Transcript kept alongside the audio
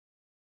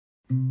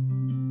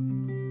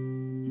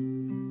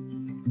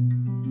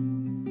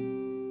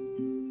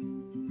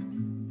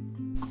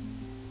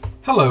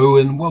Hello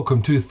and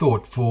welcome to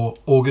Thought for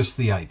August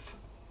the 8th.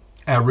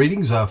 Our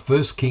readings are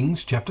 1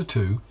 Kings chapter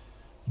 2,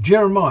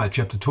 Jeremiah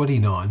chapter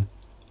 29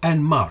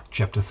 and Mark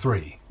chapter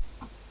 3.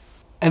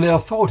 And our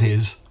thought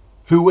is,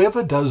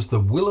 whoever does the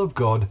will of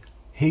God,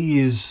 he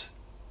is...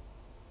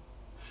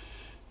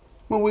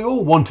 Well, we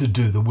all want to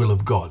do the will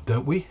of God,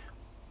 don't we?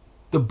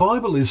 The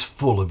Bible is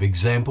full of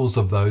examples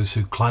of those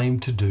who claim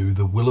to do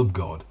the will of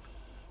God,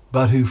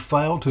 but who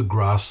fail to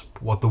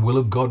grasp what the will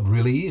of God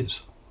really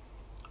is.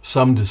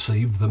 Some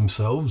deceive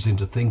themselves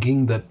into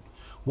thinking that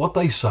what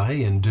they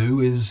say and do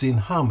is in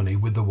harmony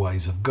with the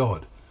ways of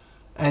God,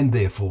 and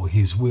therefore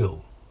His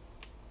will.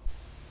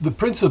 The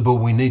principle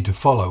we need to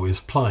follow is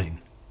plain: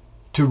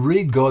 to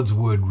read God's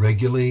Word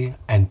regularly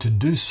and to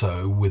do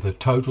so with a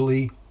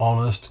totally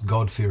honest,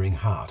 God-fearing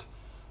heart,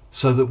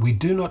 so that we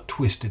do not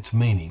twist its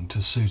meaning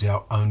to suit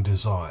our own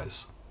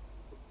desires.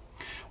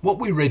 What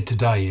we read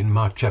today in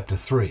Mark chapter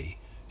 3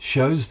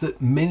 shows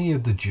that many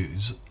of the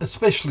Jews,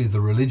 especially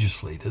the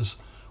religious leaders,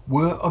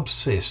 were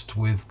obsessed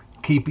with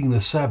keeping the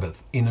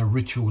Sabbath in a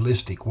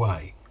ritualistic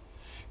way,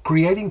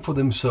 creating for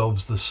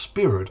themselves the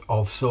spirit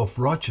of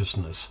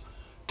self-righteousness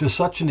to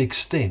such an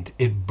extent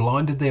it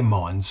blinded their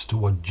minds to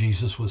what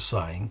Jesus was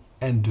saying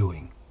and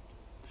doing.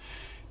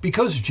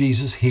 Because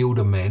Jesus healed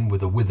a man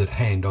with a withered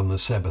hand on the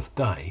Sabbath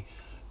day,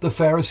 the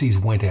Pharisees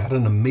went out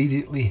and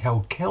immediately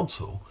held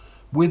counsel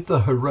with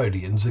the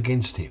Herodians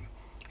against him,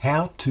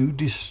 how to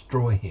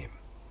destroy him.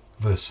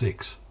 Verse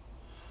 6.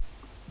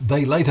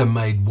 They later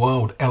made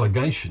wild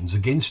allegations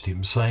against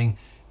him, saying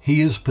he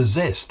is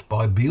possessed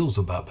by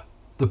Beelzebub,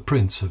 the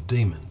prince of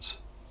demons.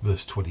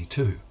 Verse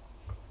 22.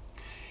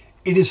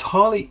 It is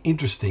highly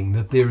interesting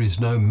that there is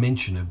no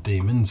mention of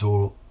demons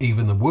or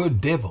even the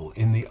word devil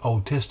in the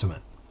Old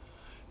Testament.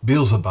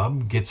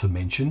 Beelzebub gets a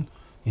mention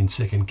in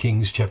 2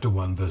 Kings chapter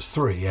 1 verse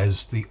 3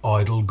 as the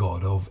idol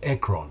god of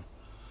Ekron.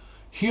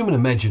 Human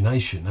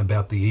imagination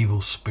about the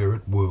evil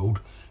spirit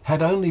world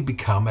had only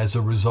become as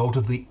a result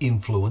of the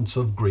influence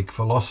of Greek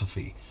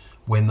philosophy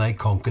when they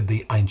conquered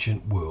the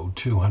ancient world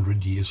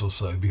 200 years or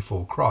so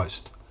before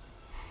Christ.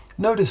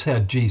 Notice how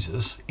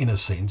Jesus, in a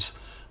sense,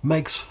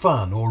 makes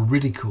fun or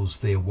ridicules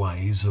their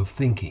ways of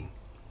thinking.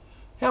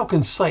 How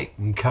can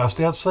Satan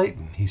cast out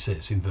Satan, he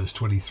says in verse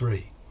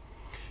 23.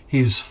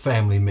 His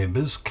family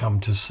members come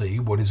to see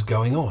what is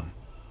going on.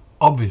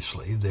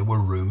 Obviously, there were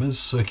rumours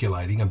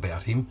circulating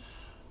about him,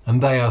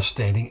 and they are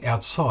standing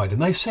outside, and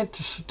they sent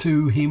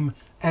to him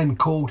and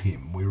called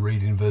him, we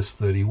read in verse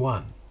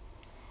 31.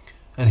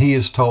 And he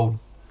is told,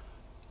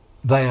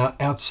 they are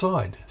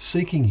outside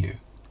seeking you.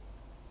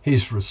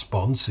 His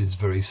response is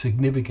very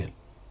significant.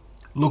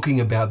 Looking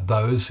about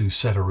those who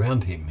sat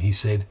around him, he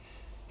said,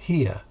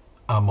 here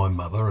are my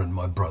mother and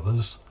my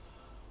brothers.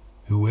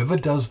 Whoever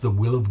does the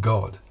will of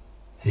God,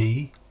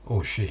 he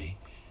or she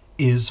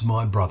is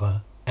my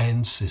brother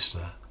and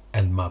sister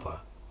and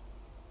mother.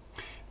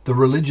 The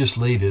religious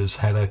leaders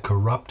had a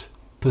corrupt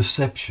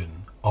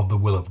perception of the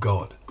will of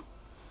God.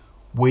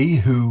 We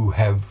who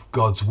have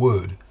God's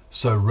Word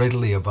so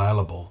readily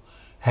available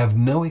have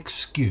no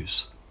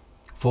excuse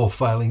for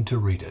failing to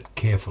read it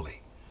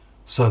carefully,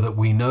 so that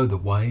we know the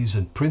ways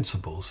and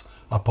principles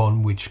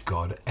upon which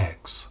God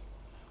acts.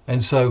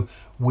 And so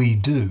we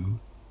do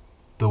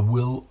the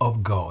will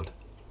of God,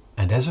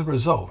 and as a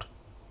result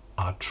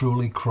are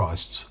truly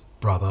Christ's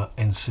brother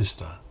and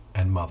sister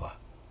and mother.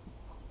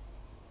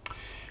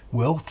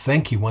 Well,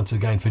 thank you once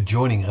again for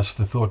joining us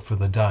for Thought for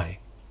the Day,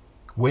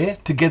 where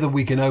together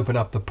we can open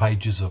up the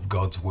pages of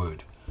God's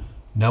Word,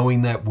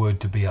 knowing that Word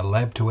to be a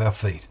lamp to our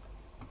feet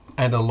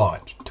and a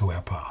light to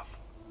our path.